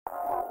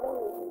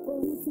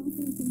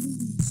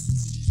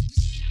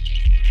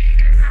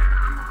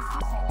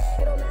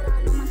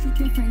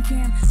Different,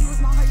 damn. You was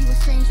my heart, you a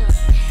stranger.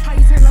 How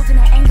you turn love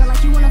into anger,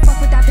 like you wanna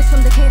fuck with that bitch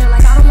from Decatur.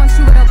 Like I don't want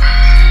you with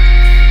a